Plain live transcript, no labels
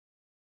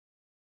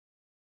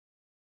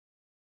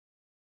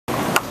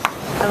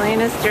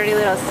Elena's dirty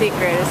little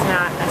secret is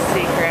not a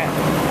secret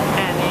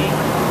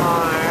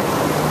anymore.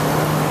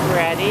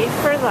 Ready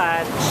for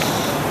lunch.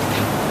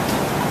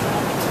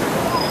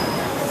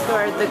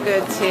 Toward the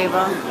good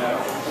table.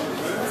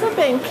 What's up,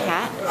 Ben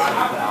Cat?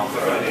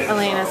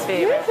 Elena's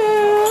favorite.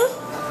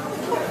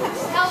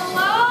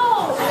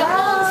 Hello! The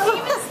whole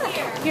team is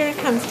here. Here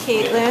comes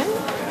Caitlin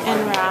and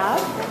Rob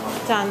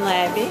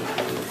Dunleavy.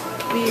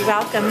 We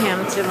welcome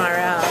him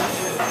tomorrow.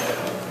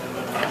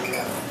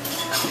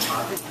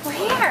 We're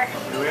here.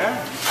 Here we are.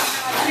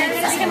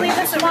 You're just gonna leave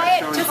this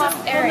quiet, just this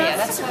area.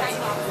 That's great.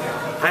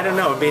 I don't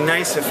know. It'd be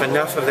nice if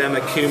enough of them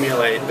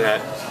accumulate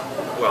that.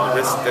 Well,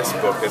 this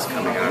book is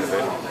coming out of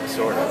it,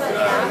 sort of.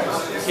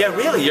 Yeah,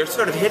 really, you're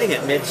sort of hitting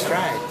it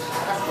mid-stride.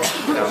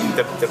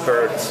 The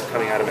birds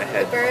coming out of my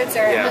head. The birds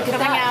are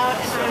Coming out,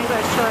 and I'm going to go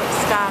a short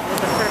stop at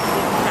the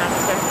perfume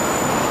counter.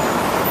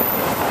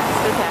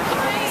 Okay.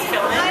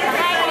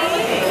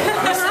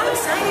 I'm so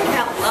excited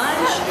about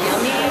lunch,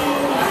 yummy.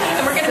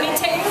 And we're going to be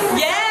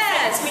taking.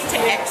 Yes, we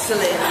take.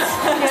 Excellent.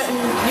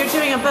 You're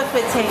doing a book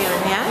with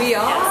Taeyun, yeah? We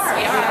are. Yes,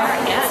 we are.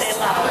 Yes.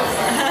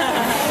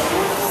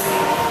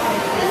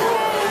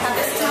 Have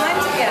this time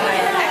together.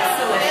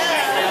 Excellent.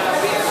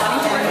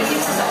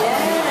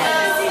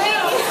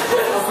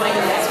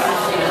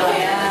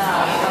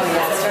 Oh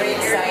yeah, it's very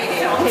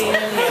exciting.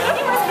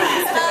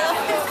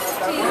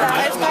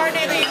 I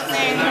started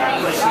using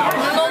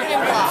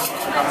linoleum block.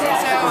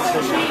 So,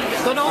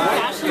 Good old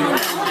fashioned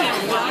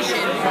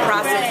washing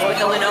process with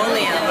the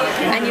linoleum,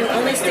 and you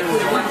only stick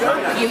with one.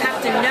 You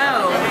have to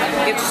know.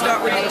 You have to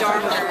start with the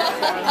darker.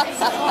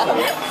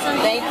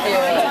 Thank you.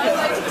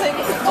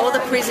 All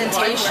the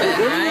presentation,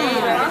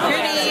 right?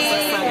 Pretty.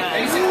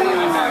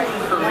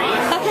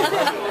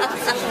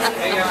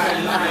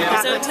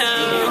 So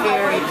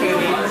Very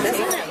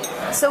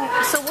pretty. So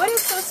what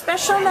is so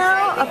special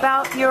now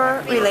about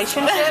your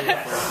relationship?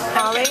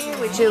 Holly,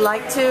 would you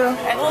like to?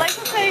 I'd like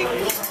to take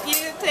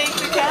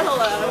the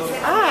catalog.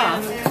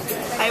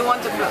 I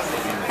want the book.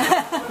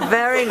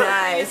 Very You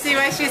nice. see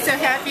why she's so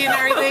happy in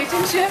our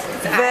relationship?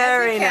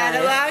 Very nice.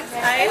 Catalog.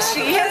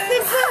 She has the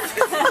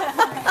book.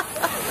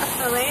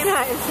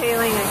 Elena is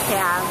hailing a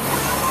cab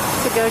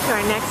to go to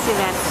our next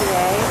event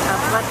today.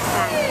 What's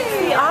that?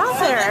 The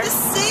author.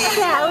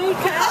 Sally,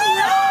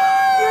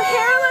 your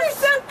hair looks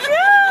so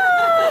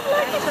good.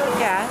 Special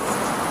guest,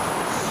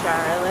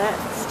 Charlotte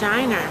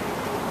Steiner,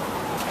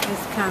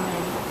 is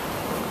coming.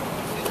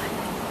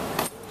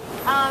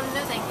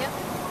 no thank you.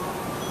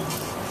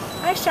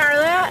 Hi,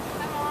 Charlotte.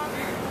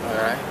 All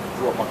right.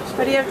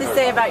 What do you have to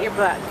say about your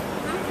book?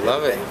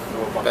 Love it.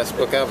 Best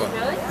book ever. All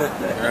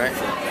right.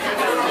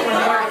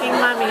 When Working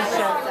Mummy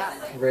shows up.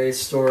 Ray's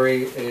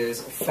story is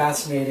a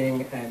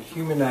fascinating and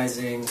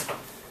humanizing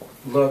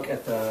look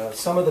at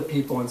some of the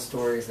people and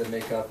stories that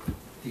make up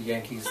the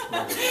Yankees.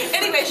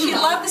 Anyway, she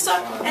loved the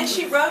song, and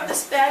she wrote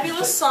this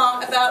fabulous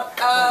song about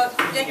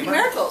Yankee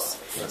miracles.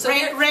 So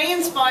Ray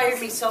inspired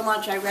me so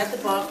much. I read the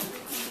book.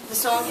 The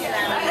song came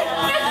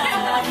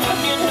out.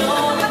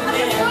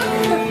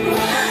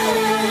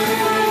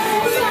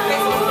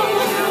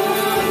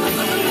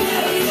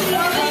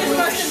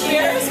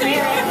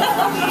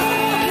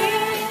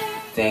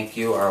 Thank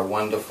you, our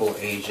wonderful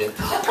agent.